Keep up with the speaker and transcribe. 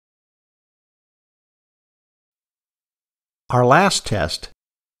Our last test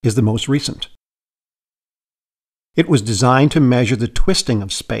is the most recent. It was designed to measure the twisting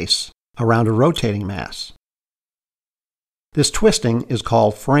of space around a rotating mass. This twisting is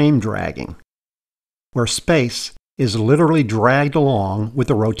called frame dragging, where space is literally dragged along with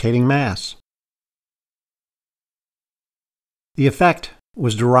the rotating mass. The effect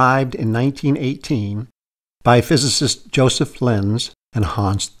was derived in 1918 by physicists Joseph Lenz and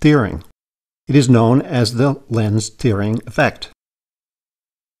Hans Thirring. It is known as the Lenz-Thirring effect.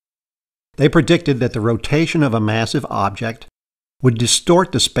 They predicted that the rotation of a massive object would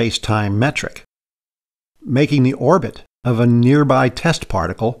distort the space-time metric, making the orbit of a nearby test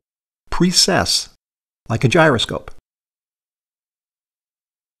particle precess like a gyroscope.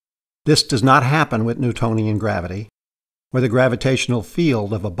 This does not happen with Newtonian gravity, where the gravitational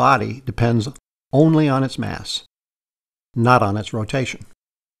field of a body depends only on its mass, not on its rotation.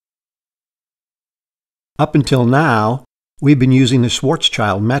 Up until now, we've been using the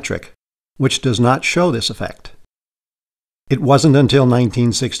Schwarzschild metric, which does not show this effect. It wasn't until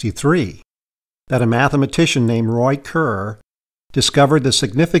 1963 that a mathematician named Roy Kerr discovered the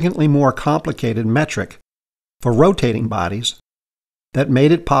significantly more complicated metric for rotating bodies that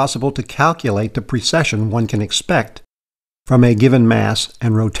made it possible to calculate the precession one can expect from a given mass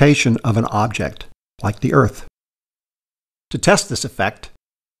and rotation of an object, like the Earth. To test this effect,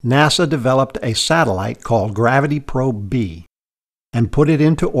 NASA developed a satellite called Gravity Probe B and put it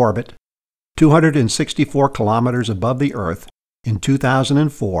into orbit 264 kilometers above the Earth in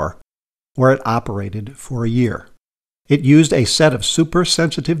 2004, where it operated for a year. It used a set of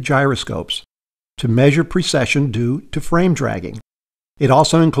super-sensitive gyroscopes to measure precession due to frame dragging. It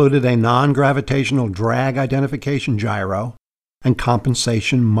also included a non-gravitational drag identification gyro and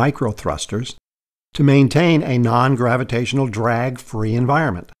compensation microthrusters to maintain a non-gravitational drag-free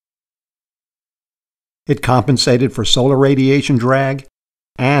environment. It compensated for solar radiation drag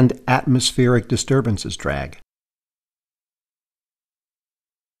and atmospheric disturbances drag.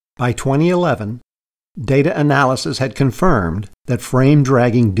 By 2011, data analysis had confirmed that frame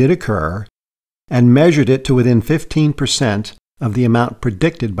dragging did occur and measured it to within 15% of the amount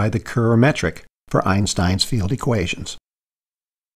predicted by the Kerr metric for Einstein's field equations.